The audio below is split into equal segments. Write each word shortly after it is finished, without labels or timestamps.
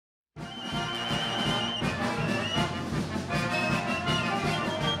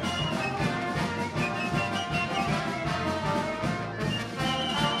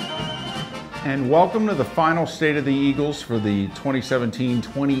And welcome to the final State of the Eagles for the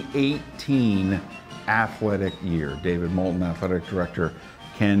 2017-2018 athletic year. David Moulton, Athletic Director,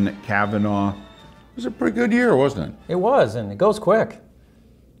 Ken Kavanagh. It was a pretty good year, wasn't it? It was, and it goes quick.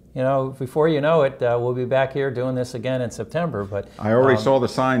 You know, before you know it, we'll be back here doing this again in September. But I already saw the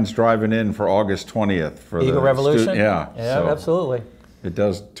signs driving in for August 20th for Eagle the Revolution. Yeah, so absolutely. It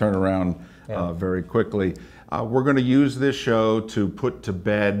does turn around very quickly. We're going to use this show to put to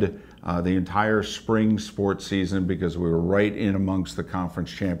bed the entire spring sports season, because we were right in amongst the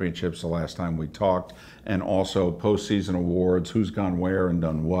conference championships the last time we talked, and also postseason awards, who's gone where and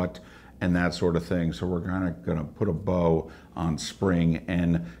done what, and that sort of thing. So we're kind of going to put a bow on spring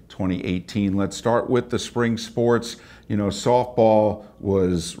and 2018. Let's start with the spring sports. You know, softball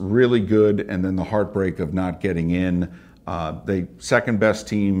was really good, and then the heartbreak of not getting in. The second best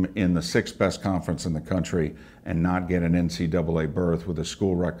team in the sixth best conference in the country, and not get an NCAA berth with a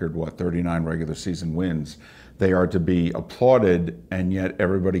school record, 39 regular season wins. They are to be applauded, and yet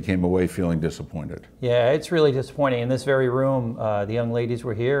everybody came away feeling disappointed. Yeah, it's really disappointing. In this very room, the young ladies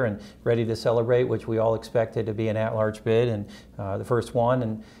were here and ready to celebrate, which we all expected to be an at-large bid, and the first one.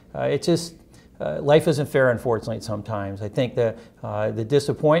 And it just, life isn't fair, unfortunately, sometimes. I think the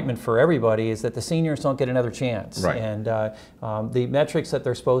disappointment for everybody is that the seniors don't get another chance. Right. And the metrics that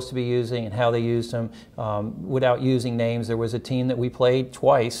they're supposed to be using and how they used them, without using names, there was a team that we played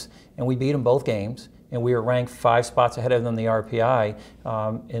twice, and we beat them both games. And we were ranked 5 spots ahead of them in the RPI,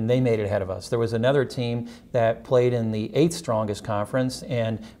 and they made it ahead of us. There was another team that played in the 8th strongest conference,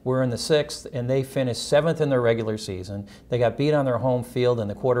 and we're in the 6th, and they finished 7th in their regular season. They got beat on their home field in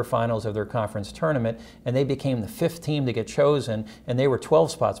the quarterfinals of their conference tournament, and they became the 5th team to get chosen, and they were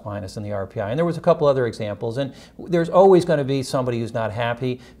 12 spots behind us in the RPI. And there was a couple other examples, and there's always going to be somebody who's not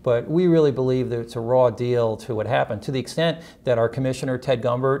happy, but we really believe that it's a raw deal to what happened, to the extent that our commissioner, Ted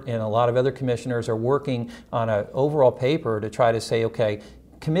Gumbert, and a lot of other commissioners are working on an overall paper to try to say, okay,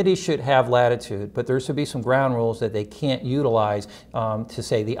 committees should have latitude, but there should be some ground rules that they can't utilize to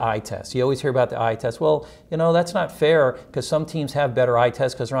say the eye test. You always hear about the eye test. Well, you know, that's not fair, because some teams have better eye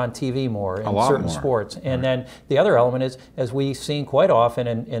tests because they're on TV more in certain sports. And then the other element is, as we've seen quite often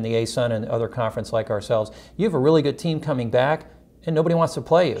in the ASUN and other conference like ourselves, you have a really good team coming back, and nobody wants to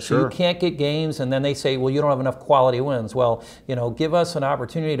play you. Sure. So you can't get games, and then they say, well, you don't have enough quality wins. Well, you know, give us an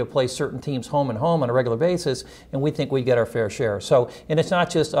opportunity to play certain teams home and home on a regular basis, and we think we get our fair share. So, and it's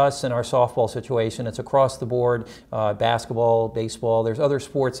not just us in our softball situation, it's across the board, basketball, baseball, there's other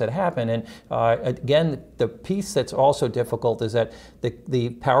sports that happen. And again, the piece that's also difficult is that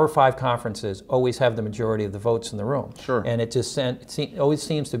the Power 5 conferences always have the majority of the votes in the room. Sure. And it always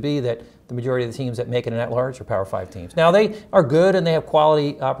seems to be that the majority of the teams that make it an at-large are Power 5 teams. Now, they are good and they have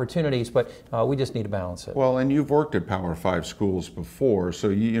quality opportunities, but we just need to balance it. Well, and you've worked at Power 5 schools before, so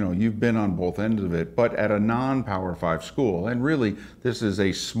you know, you've been on both ends of it, but at a non-Power 5 school, and really this is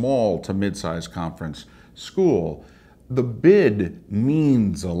a small to mid-sized conference school, the bid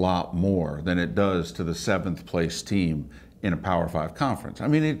means a lot more than it does to the 7th place team in a Power 5 conference. I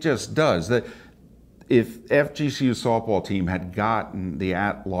mean, it just does. If FGCU softball team had gotten the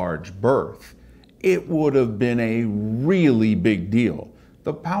at-large berth, it would have been a really big deal.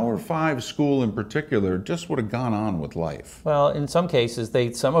 The Power 5 school in particular just would have gone on with life. Well, in some cases,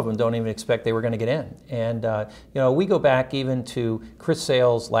 some of them don't even expect they were going to get in. And, you know, we go back even to Chris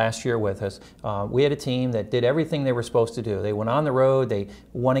Sales last year with us. We had a team that did everything they were supposed to do. They went on the road, they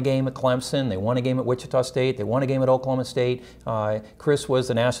won a game at Clemson, they won a game at Wichita State, they won a game at Oklahoma State. Chris was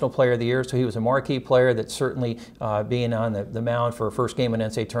the National Player of the Year, so he was a marquee player that certainly being on the mound for a first game in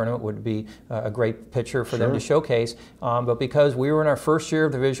an NCAA tournament would be a great picture for them to showcase. But because we were in our first year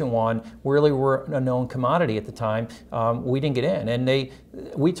of Division I, we really were a known commodity at the time, we didn't get in. And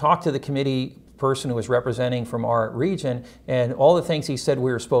we talked to the committee person who was representing from our region, and all the things he said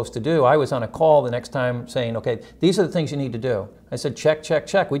we were supposed to do, I was on a call the next time saying, okay, these are the things you need to do. I said, check, check,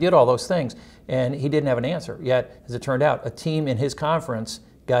 check. We did all those things. And he didn't have an answer. Yet, as it turned out, a team in his conference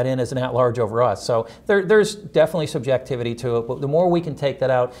got in as an at-large over us. So there's definitely subjectivity to it, but the more we can take that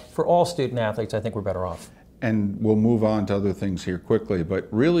out for all student athletes, I think we're better off. And we'll move on to other things here quickly, but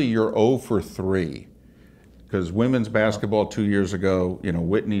really you're 0 for 3. Because women's basketball 2 years ago, you know,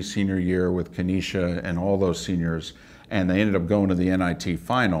 Whitney's senior year with Kenesha and all those seniors, and they ended up going to the NIT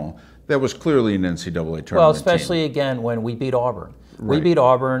final. That was clearly an NCAA tournament Well, especially team. Again, when we beat Auburn. Right. We beat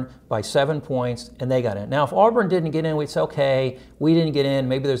Auburn by 7 points, and they got in. Now, if Auburn didn't get in, we'd say, okay, we didn't get in.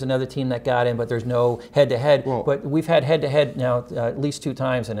 Maybe there's another team that got in, but there's no head-to-head. Well, but we've had head-to-head now at least 2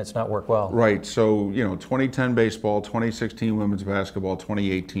 times, and it's not worked well. Right. So, you know, 2010 baseball, 2016 women's basketball,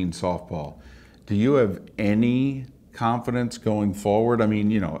 2018 softball. Do you have any confidence going forward? I mean,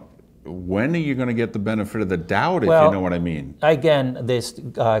 you know, when are you going to get the benefit of the doubt, if Well, you know what I mean? Again, this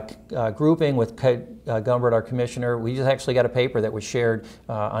grouping with Gumbert, our commissioner, we just actually got a paper that was shared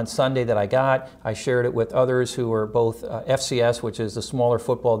on Sunday that I got. I shared it with others who are both FCS, which is the smaller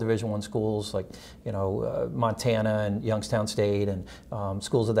football Division I schools like Montana and Youngstown State and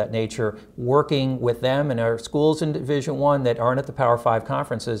schools of that nature, working with them, and our schools in Division I that aren't at the Power 5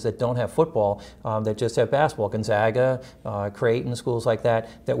 conferences that don't have football, that just have basketball, Gonzaga, Creighton, schools like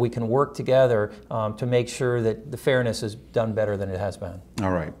that, that we can work together to make sure that the fairness is done better than it has been.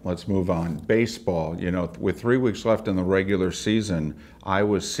 All right, let's move on. Baseball, with 3 weeks left in the regular season, I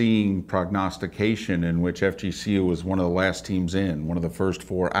was seeing prognostication in which FGCU was one of the last teams in, one of the first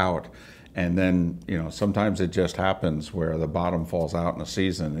 4 out. And then, sometimes it just happens where the bottom falls out in a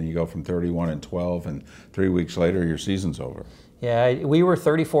season and you go from 31-12 and 3 weeks later your season's over. Yeah, we were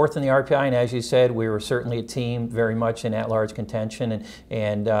 34th in the RPI, and as you said, we were certainly a team very much in at-large contention,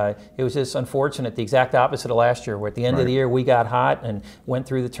 and it was just unfortunate, the exact opposite of last year, where at the end of the year we got hot and went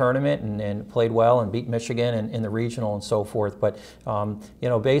through the tournament and played well and beat Michigan in the regional and so forth. But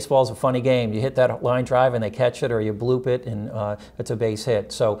baseball's a funny game. You hit that line drive and they catch it, or you bloop it and it's a base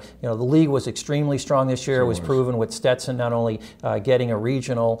hit. So the league was extremely strong this year. It was proven with Stetson not only getting a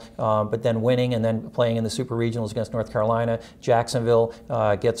regional, but then winning and then playing in the super regionals against North Carolina. Jacksonville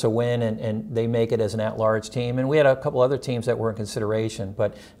gets a win, and they make it as an at-large team. And we had a couple other teams that were in consideration,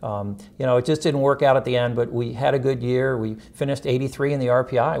 but it just didn't work out at the end. But we had a good year. We finished 83 in the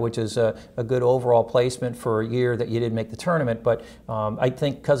RPI, which is a good overall placement for a year that you didn't make the tournament. But I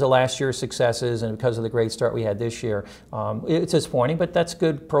think because of last year's successes and because of the great start we had this year, it's disappointing. But that's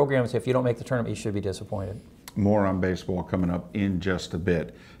good programs. If you don't make the tournament, you should be disappointed. More on baseball coming up in just a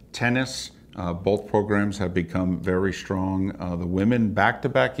bit. Tennis. Both programs have become very strong. The women,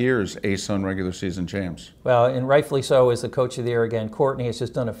 back-to-back years, ASUN regular season champs. Well, and rightfully so, as the coach of the year again. Courtney has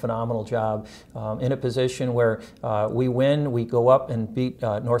just done a phenomenal job in a position where we win. We go up and beat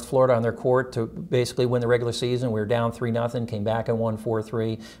North Florida on their court to basically win the regular season. We were down 3-0, came back and won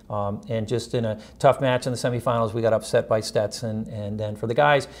 4-3. And just in a tough match in the semifinals, we got upset by Stetson. And then for the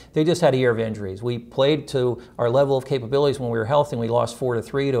guys, they just had a year of injuries. We played to our level of capabilities when we were healthy, and we lost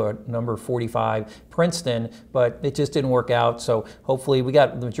 4-3 to a number 45 Princeton, but it just didn't work out. So hopefully we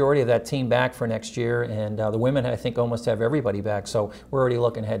got the majority of that team back for next year, and the women, I think, almost have everybody back. So we're already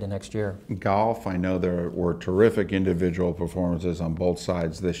looking ahead to next year. Golf, I know there were terrific individual performances on both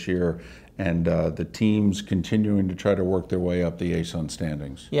sides this year, and the teams continuing to try to work their way up the ASUN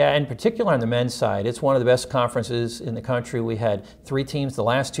standings. Yeah, in particular on the men's side, it's one of the best conferences in the country. We had 3 teams the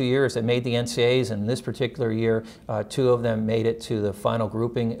last 2 years that made the NCAAs, and this particular year, 2 of them made it to the final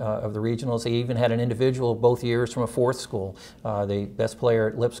grouping of the regionals. They even had an individual both years from a 4th school. The best player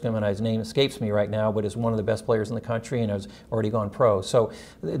at Lipscomb, and his name escapes me right now, but is one of the best players in the country and has already gone pro. So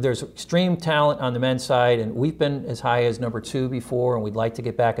there's extreme talent on the men's side, and we've been as high as number 2 before, and we'd like to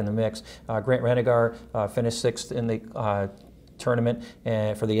get back in the mix. Grant Renegar finished 6th in the tournament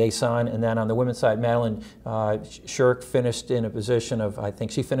for the ASUN, and then on the women's side, Madeline Shirk finished in a position of, I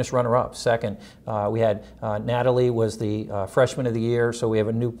think she finished runner-up, 2nd. We had Natalie was the freshman of the year, so we have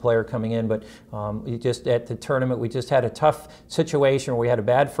a new player coming in, but just at the tournament, we just had a tough situation where we had a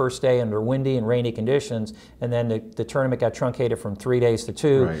bad first day under windy and rainy conditions, and then the tournament got truncated from 3 days to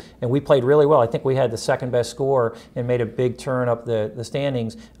 2, right. And we played really well. I think we had the 2nd best score and made a big turn up the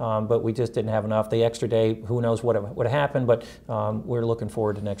standings, but we just didn't have enough. The extra day, who knows what would have happened, but we're looking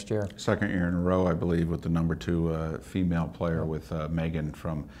forward to next year. 2nd year in a row, I believe, with the number 2 female player with Megan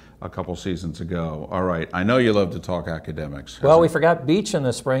from a couple seasons ago. All right, I know you love to talk academics. Well, we forgot beach in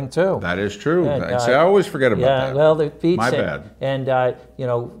the spring too. That is true. See, I always forget about that. Well, the beach. My bad. And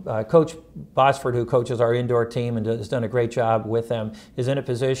Coach Bosford, who coaches our indoor team and has done a great job with them, is in a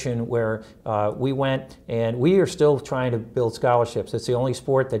position where we went, and we are still trying to build scholarships. It's the only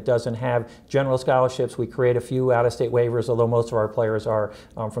sport that doesn't have general scholarships. We create a few out-of-state waivers, although most of our players are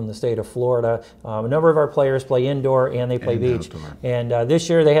from the state of Florida. A number of our players play indoor and they play beach. Outdoor. And this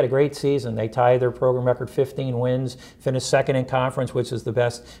year they had a great season. They tied their program record, 15 wins, finished 2nd in conference, which is the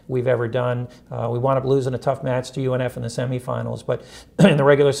best we've ever done. We wound up losing a tough match to UNF in the semifinals, but in the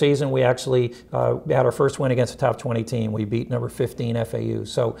regular season we actually had our first win against a top 20 team. We beat number 15 FAU.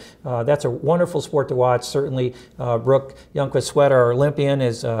 So that's a wonderful sport to watch. Certainly Brooke Youngquist-Sweat, our Olympian,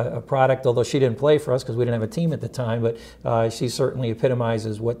 is a product, although she didn't play for us because we didn't have a team at the time, but she certainly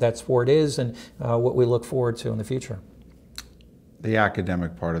epitomizes what that sport is and what we look forward to in the future. The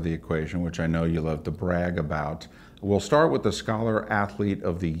academic part of the equation, which I know you love to brag about. We'll start with the Scholar Athlete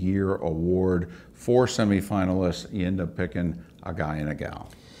of the Year award. 4 semifinalists. You end up picking a guy and a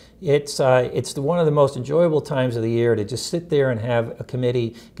gal. It's one of the most enjoyable times of the year to just sit there and have a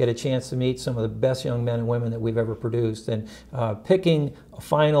committee get a chance to meet some of the best young men and women that we've ever produced. And picking a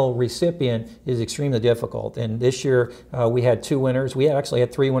final recipient is extremely difficult. And this year we had 2 winners. We actually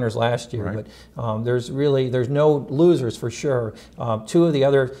had 3 winners last year, right. But there's no losers for sure. 2 of the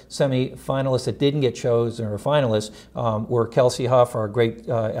other semi-finalists that didn't get chosen or finalists were Kelsey Huff, our great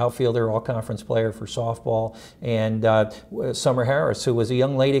outfielder, all-conference player for softball, and Summer Harris, who was a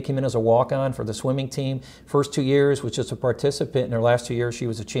young lady, came in as a walk-on for the swimming team. First 2 years was just a participant. In her last 2 years, she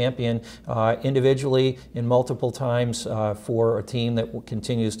was a champion individually and multiple times for a team that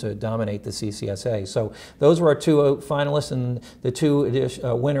continues to dominate the CCSA. So those were our 2 finalists, and the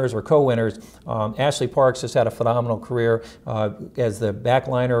 2 winners or co-winners. Ashley Parks has had a phenomenal career as the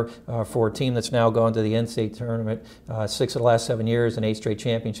backliner for a team that's now gone to the in-state tournament 6 of the last 7 years and 8 straight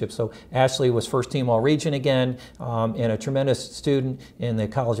championships. So Ashley was first team All-Region again, and a tremendous student in the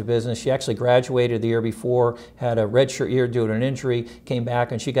College of Business. She actually graduated the year before, had a redshirt year due to an injury, came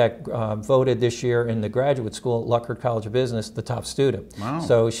back, and she got voted this year in the graduate school at Luckert College of Business the top student. Wow.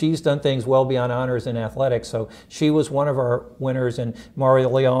 So she's done things well beyond honors in athletics. So she was one of our winners, and Mario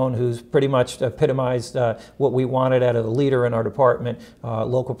Leone, who's pretty much epitomized what we wanted out of the leader in our department,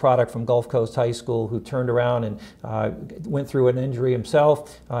 local product from Gulf Coast High School, who turned around and went through an injury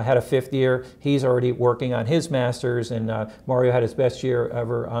himself, had a 5th year. He's already working on his master's, and Mario had his best year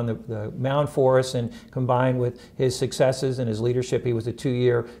ever on the mound for us, and combined with his successes and his leadership, he was a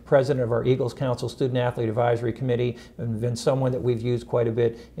 2-year president of our Eagles Council Student Athlete Advisory Committee, and been someone that we've used quite a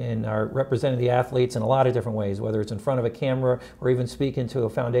bit in our representing the athletes in a lot of different ways, whether it's in front of a camera or even speaking to a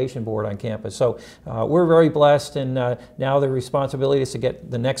foundation board on campus. So we're very blessed, and now the responsibility is to get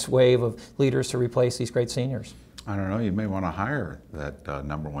the next wave of leaders to replace these great seniors. I don't know, you may want to hire that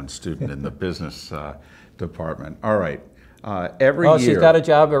 #1 student in the business department. All right. Every year. She's got a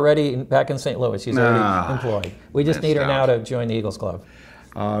job already back in St. Louis. She's already employed. We just need her now to join the Eagles Club.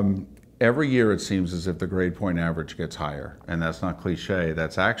 Every year it seems as if the grade point average gets higher, and that's not cliche,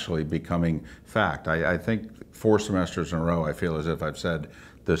 that's actually becoming fact. I think 4 semesters in a row I feel as if I've said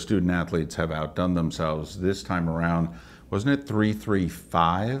the student athletes have outdone themselves. This time around, wasn't it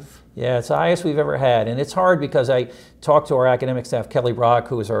 335? Yeah, it's the highest we've ever had, and it's hard because I talked to our academic staff, Kelly Brock,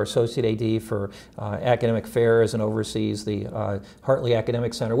 who is our Associate AD for Academic Affairs and oversees the Hartley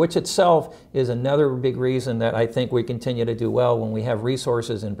Academic Center, which itself is another big reason that I think we continue to do well when we have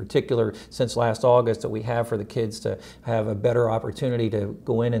resources, in particular since last August, that we have for the kids to have a better opportunity to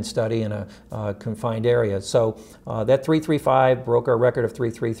go in and study in a confined area. So that 335 broke our record of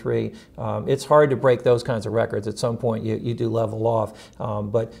 333. It's hard to break those kinds of records. At some point you do level off,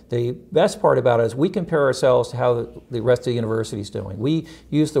 but the best part about it is we compare ourselves to how the rest of the university is doing. We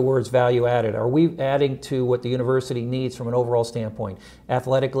use the words value added. Are we adding to what the university needs from an overall standpoint,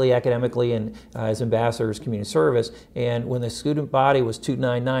 athletically, academically, and as ambassadors, community service? And when the student body was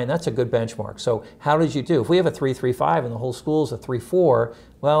 299, that's a good benchmark. So how did you do? If we have a 335 and the whole school is a 34,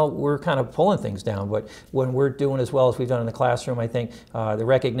 well, we're kind of pulling things down. But when we're doing as well as we've done in the classroom, I think the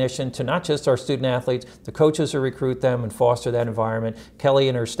recognition to not just our student athletes, the coaches who recruit them and foster that environment, Kelly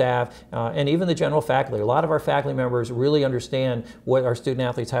and her staff, and even the general faculty. A lot of our faculty members really understand what our student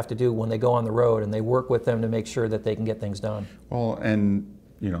athletes have to do when they go on the road, and they work with them to make sure that they can get things done. Well, and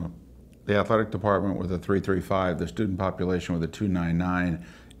you know, the athletic department with a 335, the student population with a 299,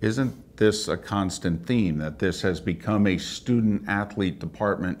 isn't this a constant theme, that this has become a student athlete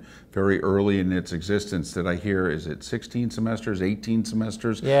department very early in its existence? That I hear, is it 16 semesters, 18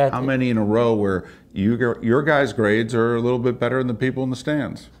 semesters? Yeah. How many in a row where your guys' grades are a little bit better than the people in the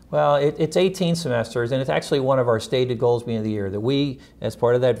stands? Well, it's 18 semesters, and it's actually one of our stated goals being of the year, that we, as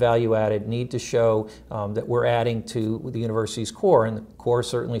part of that value added, need to show that we're adding to the university's core, and the core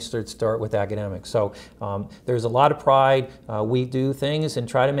certainly should start with academics. So there's a lot of pride. We do things and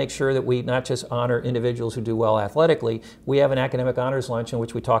try to make sure that we not just honor individuals who do well athletically. We have an academic honors luncheon,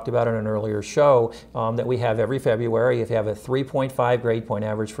 which we talked about in an earlier show, that we have every February. If you have a 3.5 grade point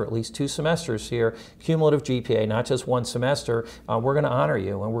average for at least 2 semesters here, cumulative GPA, not just 1 semester, we're going to honor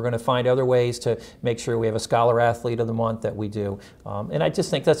you, and we're going to find other ways to make sure we have a Scholar Athlete of the Month that we do. And I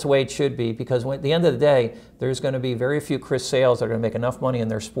just think that's the way it should be, because at the end of the day, there's going to be very few Chris Sales that are going to make enough money in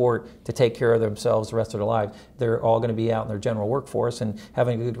their sport to take care of themselves the rest of their lives. They're all going to be out in their general workforce, and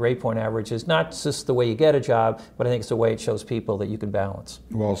having a good grade point average is not just the way you get a job, but I think it's the way it shows people that you can balance.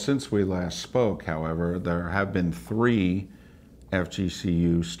 Well, since we last spoke, however, there have been 3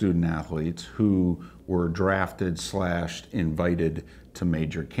 FGCU student athletes who were drafted / invited to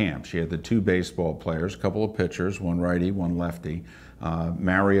major camps. You had the 2 baseball players, a couple of pitchers, one righty, one lefty.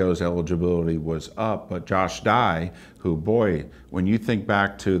 Mario's eligibility was up, but Josh Dye, who, boy, when you think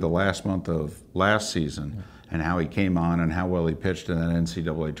back to the last month of last season and how he came on and how well he pitched in that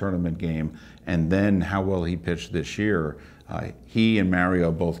NCAA tournament game, and then how well he pitched this year, he and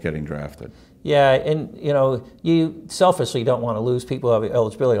Mario both getting drafted. Yeah, and you selfishly don't want to lose people who have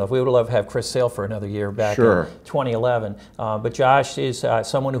eligibility. We would love to have Chris Sale for another year back in 2011. But Josh is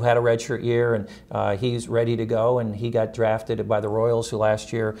someone who had a redshirt year, and he's ready to go. And he got drafted by the Royals, who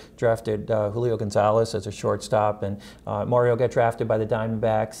last year drafted Julio Gonzalez as a shortstop, and Mario got drafted by the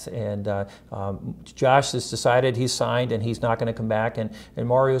Diamondbacks. And Josh has decided he's signed, and he's not going to come back. And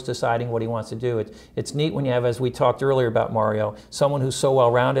Mario's deciding what he wants to do. It's neat when you have, as we talked earlier about Mario, someone who's so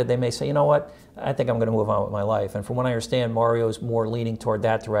well-rounded. They may say, you know what? I think I'm going to move on with my life. And from what I understand, Mario is more leaning toward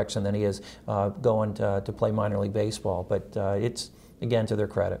that direction than he is going to play minor league baseball. But it's, again, to their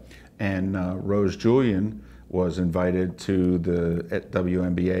credit. And Rose Julian was invited to the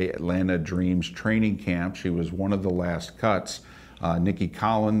WNBA Atlanta Dreams training camp. She was one of the last cuts. Nikki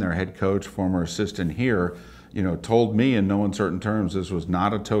Collin, their head coach, former assistant here, told me in no uncertain terms this was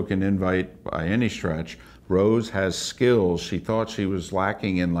not a token invite by any stretch. Rose has skills. She thought she was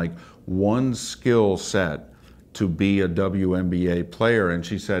lacking in like one skill set to be a WNBA player, and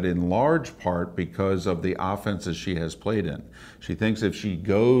she said in large part because of the offenses she has played in. She thinks if she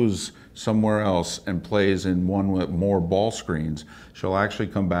goes somewhere else and plays in one with more ball screens, she'll actually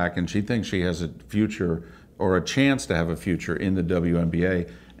come back, and she thinks she has a future or a chance to have a future in the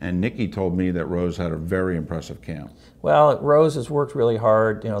WNBA. And Nikki told me that Rose had a very impressive camp. Well, Rose has worked really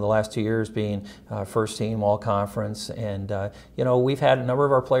hard, the last 2 years being first team all-conference. And, we've had a number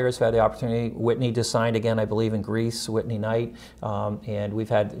of our players have had the opportunity. Whitney just signed again, I believe, in Greece, Whitney Knight. And we've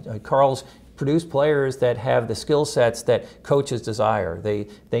had Carl's produce players that have the skill sets that coaches desire.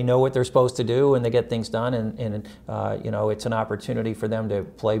 They know what they're supposed to do and they get things done, and it's an opportunity for them to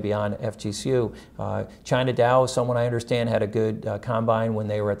play beyond FGCU. China Dow, someone I understand had a good combine when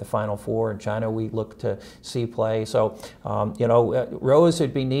they were at the Final Four in China. We look to see play. So Rose,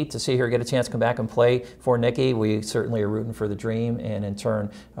 it'd be neat to see her get a chance to come back and play for Nikki. We certainly are rooting for the Dream, and in turn,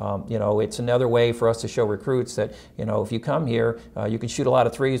 it's another way for us to show recruits that if you come here, you can shoot a lot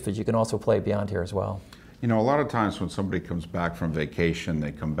of threes, but you can also play beyond here as well. A lot of times when somebody comes back from vacation,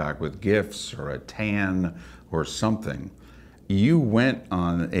 they come back with gifts or a tan or something. You went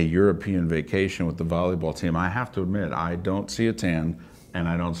on a European vacation with the volleyball team. I have to admit, I don't see a tan and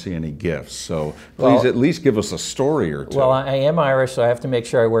I don't see any gifts. So please at least give us a story or two. Well, I am Irish, so I have to make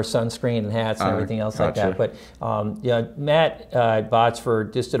sure I wear sunscreen and hats and everything else like that. But Matt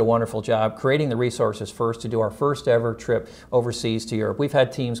Botsford just did a wonderful job creating the resources first to do our first ever trip overseas to Europe. We've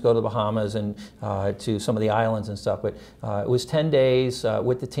had teams go to the Bahamas and to some of the islands and stuff, but it was 10 days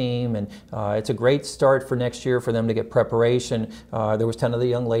with the team, and it's a great start for next year for them to get preparation. There was 10 of the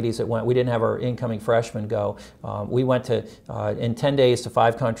young ladies that went. We didn't have our incoming freshmen go. We went to, in 10 days, to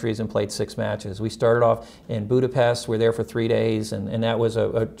 5 countries and played 6 matches. We started off in Budapest. We were there for 3 days, and that was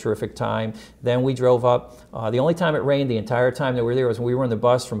a terrific time. Then we drove up. The only time it rained the entire time that we were there was when we were on the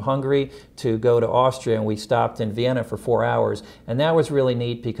bus from Hungary to go to Austria, and we stopped in Vienna for 4 hours. And that was really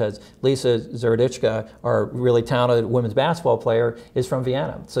neat because Lisa Zerditschka, our really talented women's basketball player, is from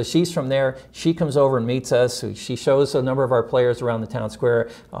Vienna. So she's from there. She comes over and meets us. She shows a number of our players around the town square,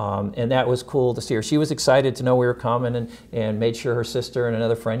 and that was cool to see her. She was excited to know we were coming and made sure her sister and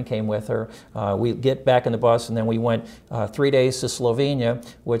another friend came with her. We get back in the bus, and then we went 3 days to Slovenia,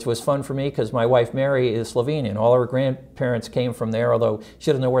 which was fun for me because my wife Mary is Slovenian. All her grandparents came from there, although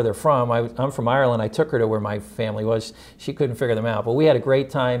she doesn't know where they're from. I'm from Ireland. I took her to where my family was. She couldn't figure them out, but we had a great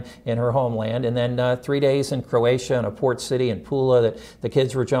time in her homeland. And then 3 days in Croatia and a port city in Pula that the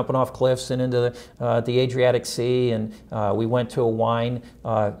kids were jumping off cliffs and into the Adriatic Sea, and we went to a wine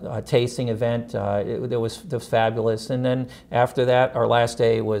tasting event. It was fabulous. And then after that, our last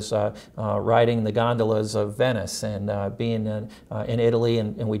day was riding the gondolas of Venice and being in Italy,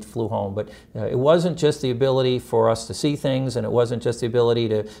 and we flew home. But it wasn't just the ability for us to see things, and it wasn't just the ability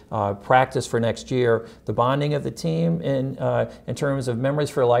to practice for next year. The bonding of the team in terms of memories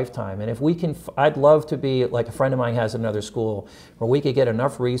for a lifetime. And if we can, I'd love to be like a friend of mine has at another school, where we could get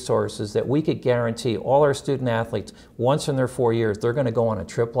enough resources that we could guarantee all our student athletes, once in their 4 years, they're going to go on a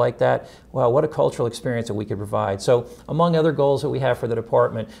trip like that. Well, what a cultural experience that we could provide. So among other goals that we have for the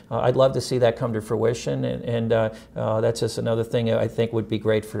department, I'd love to see that come to fruition, and that's just another thing I think would be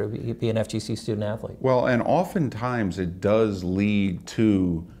great for to be an FGC student athlete. Well, and oftentimes it does lead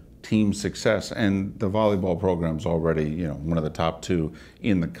to team success, and the volleyball program's already, one of the top 2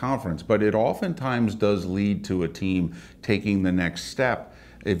 in the conference, but it oftentimes does lead to a team taking the next step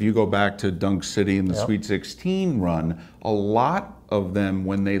if you go back to Dunk City and the Sweet 16 run, a lot of them,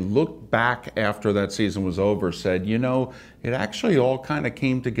 when they looked back after that season was over, said, you know, it actually all kind of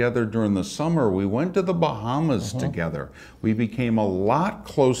came together during the summer. We went to the Bahamas together. We became a lot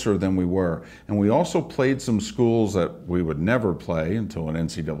closer than we were. And we also played some schools that we would never play until an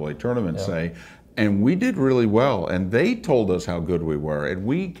NCAA tournament, say, and we did really well. And they told us how good we were. And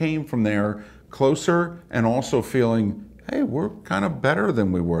we came from there closer and also feeling, hey, we're kind of better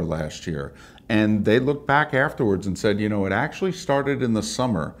than we were last year. And they looked back afterwards and said, you know, it actually started in the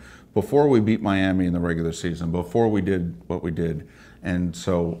summer before we beat Miami in the regular season, before we did what we did. And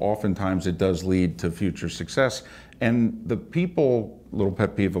so oftentimes it does lead to future success. And the people, little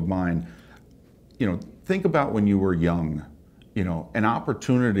pet peeve of mine, you know, think about when you were young, you know, an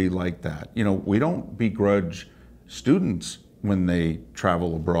opportunity like that. You know, we don't begrudge students when they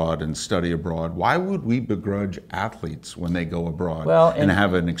travel abroad and study abroad. Why would we begrudge athletes when they go abroad and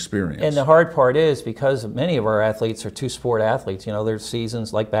have an experience? And the hard part is because many of our athletes are two-sport athletes. You know, there's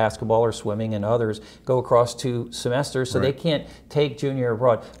seasons like basketball or swimming and others go across 2 semesters, so they can't take junior year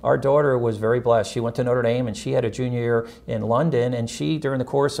abroad. Our daughter was very blessed. She went to Notre Dame and she had a junior year in London, and she, during the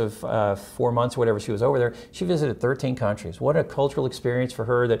course of 4 months, whatever she was over there, she visited 13 countries. What a cultural experience for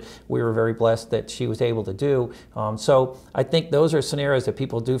her that we were very blessed that she was able to do. So I think those are scenarios that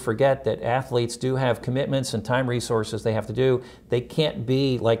people do forget, that athletes do have commitments and time resources they have to do. They can't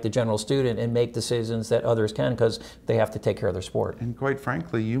be like the general student and make decisions that others can because they have to take care of their sport. And quite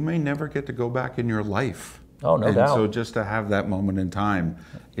frankly, you may never get to go back in your life. Oh, no doubt. So just to have that moment in time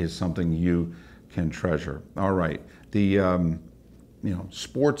is something you can treasure. All right, the you know,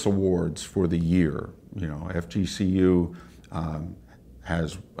 sports awards for the year. You know, FGCU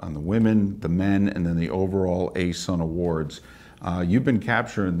has on the women, the men, and then the overall ASUN awards. You've been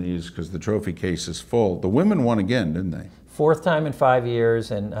capturing these because the trophy case is full. The women won again, didn't they? 4th time in 5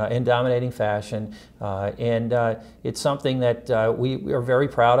 years, and in dominating fashion, and it's something that we are very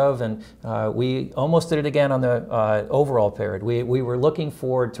proud of, and we almost did it again on the overall period. We were looking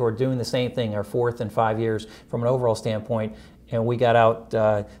forward toward doing the same thing, our 4th in 5 years from an overall standpoint, and we got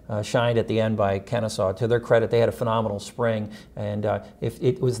out shined at the end by Kennesaw. To their credit, they had a phenomenal spring, and if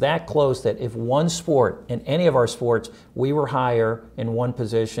it was that close that if one sport, in any of our sports, we were higher in one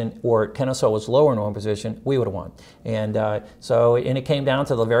position or Kennesaw was lower in one position, we would have won. And and it came down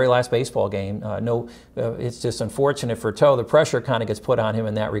to the very last baseball game. It's just unfortunate for Toe. The pressure kind of gets put on him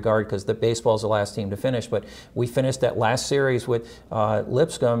in that regard because the baseball's the last team to finish, but we finished that last series with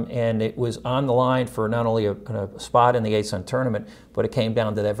Lipscomb, and it was on the line for not only a spot in the ASUN tournament, but it came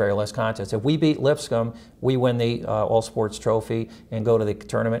down to that very last contest. If we beat Lipscomb, we win the All Sports Trophy and go to the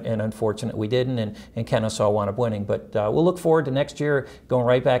tournament, and unfortunately we didn't, and Kennesaw wound up winning. But we'll look forward to next year going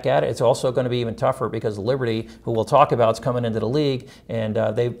right back at it. It's also going to be even tougher because Liberty, who we'll talk about, is coming into the league, and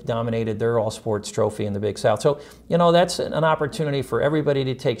they've dominated their All Sports Trophy in the Big South. So, you know, that's an opportunity for everybody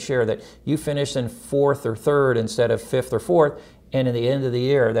to take share, that you finished in 4th or 3rd instead of 5th or 4th, and at the end of the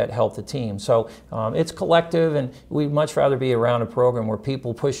year, that helped the team. So it's collective, and we'd much rather be around a program where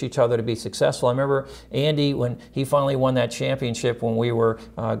people push each other to be successful. I remember Andy, when he finally won that championship when we were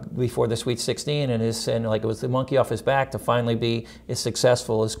before the Sweet 16, and like it was the monkey off his back to finally be as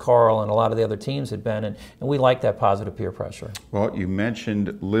successful as Carl and a lot of the other teams had been, and we like that positive peer pressure. Well, you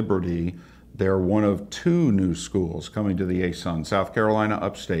mentioned Liberty. They're one of 2 new schools coming to the ASUN, South Carolina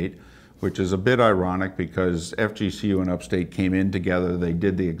Upstate, which is a bit ironic because FGCU and Upstate came in together. They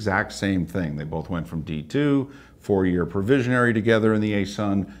did the exact same thing. They both went from D2, 4-year provisionary together in the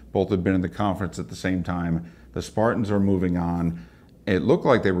ASUN. Both had been in the conference at the same time. The Spartans are moving on. It looked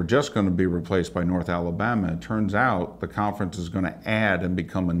like they were just going to be replaced by North Alabama. It turns out the conference is going to add and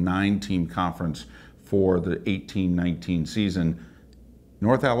become a 9-team conference for the 18-19 season.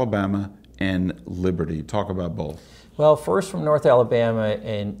 North Alabama and Liberty. Talk about both. Well, first from North Alabama,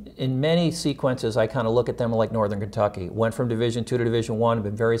 and in many sequences I kind of look at them like Northern Kentucky. Went from Division II to Division I,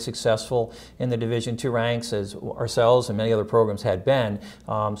 been very successful in the Division II ranks as ourselves and many other programs had been.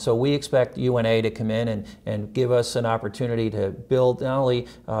 So we expect UNA to come in and give us an opportunity to build not only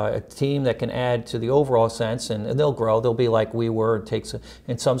a team that can add to the overall sense, and they'll grow. They'll be like we were. It takes,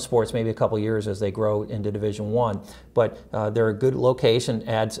 in some sports, maybe a couple years as they grow into Division I. But they're a good location,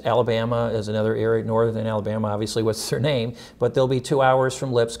 adds Alabama as another area, Northern Alabama, obviously, what's their name, but they'll be 2 hours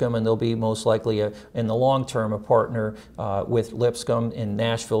from Lipscomb, and they'll be most likely, in the long term, a partner with Lipscomb, in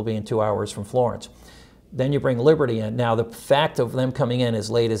Nashville being 2 hours from Florence. Then you bring Liberty in. Now, the fact of them coming in as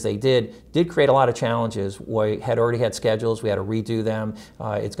late as they did create a lot of challenges. We had already had schedules. We had to redo them.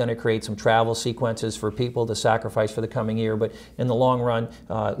 It's going to create some travel sequences for people to sacrifice for the coming year. But in the long run,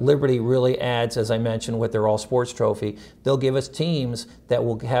 Liberty really adds, as I mentioned, with their all-sports trophy. They'll give us teams that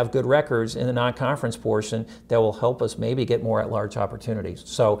will have good records in the non-conference portion that will help us maybe get more at-large opportunities.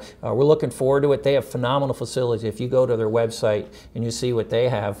 So we're looking forward to it. They have phenomenal facilities. If you go to their website and you see what they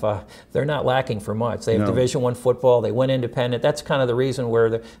have, they're not lacking for much. They have Division I football. They went independent. That's kind of the reason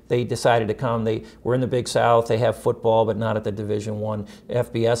where they decided to come. They were in the Big South. They have football, but not at the Division I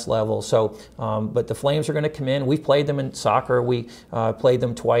FBS level. So, but the Flames are going to come in. We've played them in soccer. We played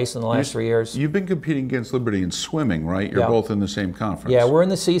them twice in the last 3 years. You've been competing against Liberty in swimming, right? You're both in the same conference. Yeah, we're in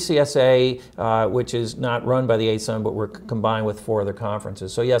the CCSA, which is not run by the ASUN, but we're combined with 4 other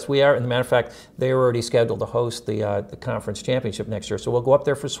conferences. So yes, we are. As a matter of fact, they are already scheduled to host the conference championship next year. So we'll go up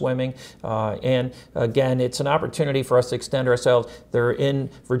there for swimming. And again, it's an opportunity for us to extend ourselves. They're in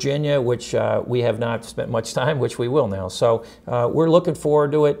Virginia, which we have not spent much time, which we will now. So we're looking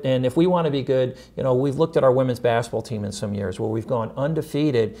forward to it. And if we want to be good, you know, we've looked at our women's basketball team in some years where we've gone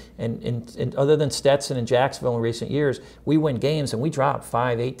undefeated. And other than Stetson and Jacksonville in recent years, we win games and we drop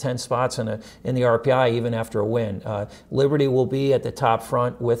 5, 8, 10 spots in the RPI even after a win. Liberty will be at the top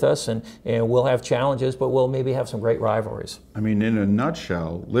front with us, and we'll have challenges, but we'll maybe have some great rivalries. I mean, in a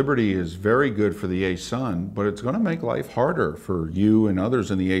nutshell, Liberty is very good for the ASUN, but it's going to make life harder for you and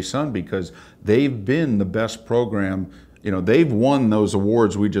others in the ASUN because they've been the best program. You know, they've won those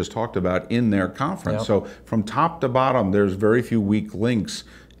awards we just talked about in their conference. Yep. So from top to bottom, there's very few weak links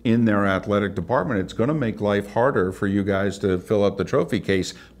in their athletic department. It's going to make life harder for you guys to fill up the trophy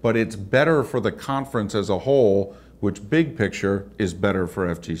case, but it's better for the conference as a whole, which big picture is better for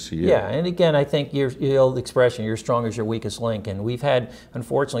FGCU. Yeah, and again, I think your old expression, you're strong as your weakest link, and we've had,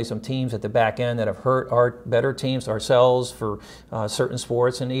 unfortunately, some teams at the back end that have hurt our better teams, ourselves for certain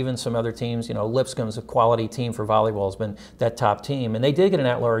sports, and even some other teams. You know, Lipscomb's a quality team for volleyball, has been that top team, and they did get an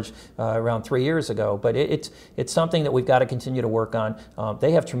at-large around 3 years ago, but it's something that we've got to continue to work on.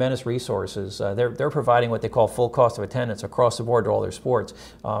 They have tremendous resources. They're providing what they call full cost of attendance across the board to all their sports.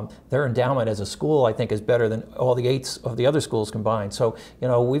 Their endowment as a school, I think, is better than all the 8 of the other schools combined. So, you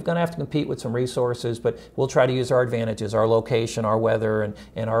know, we're going to have to compete with some resources, but we'll try to use our advantages, our location, our weather,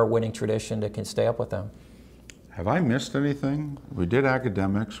 and our winning tradition to stay up with them. Have I missed anything? We did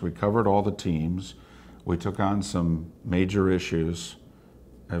academics, we covered all the teams, we took on some major issues.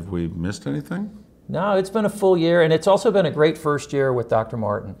 Have we missed anything? No, it's been a full year, and it's also been a great first year with Dr.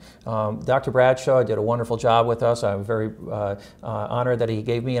 Moulton. Dr. Bradshaw did a wonderful job with us. I'm very honored that he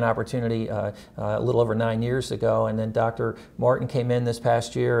gave me an opportunity a little over 9 years ago, and then Dr. Moulton came in this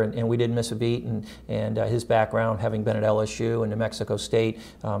past year, and we didn't miss a beat, and his background, having been at LSU and New Mexico State,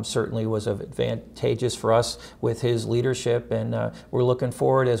 certainly was advantageous for us with his leadership, and we're looking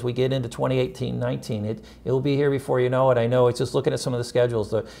forward as we get into 2018-19. It will be here before you know it. I know it's just looking at some of the schedules.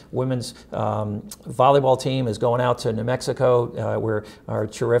 The women's volleyball team is going out to New Mexico, where our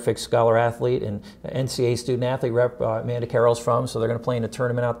terrific scholar athlete and NCAA student athlete rep Amanda Carroll's from, so they're going to play in a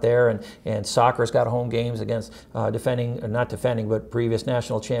tournament out there, and soccer's got home games against but previous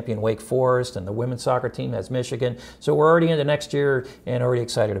national champion Wake Forest, and the women's soccer team has Michigan. So we're already into next year and already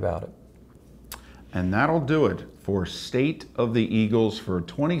excited about it. And that'll do it for State of the Eagles for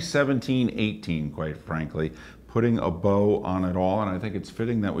 2017-18, quite frankly, putting a bow on it all. And I think it's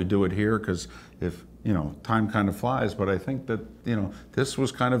fitting that we do it here because if, you know, time kind of flies, but I think that, you know, this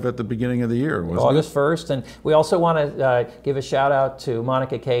was kind of at the beginning of the year, wasn't it? August 1st, and we also want to give a shout out to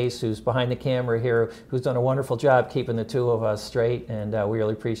Monica Case, who's behind the camera here, who's done a wonderful job keeping the two of us straight, and we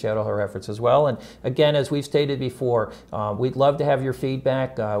really appreciate all her efforts as well. And again, as we've stated before, we'd love to have your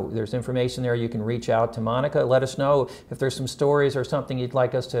feedback. There's information there. You can reach out to Monica. Let us know if there's some stories or something you'd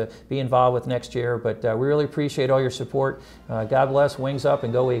like us to be involved with next year, but we really appreciate all your support. God bless, wings up,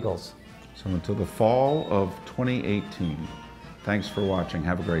 and go Eagles. So until the fall of 2018, thanks for watching.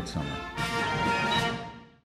 Have a great summer.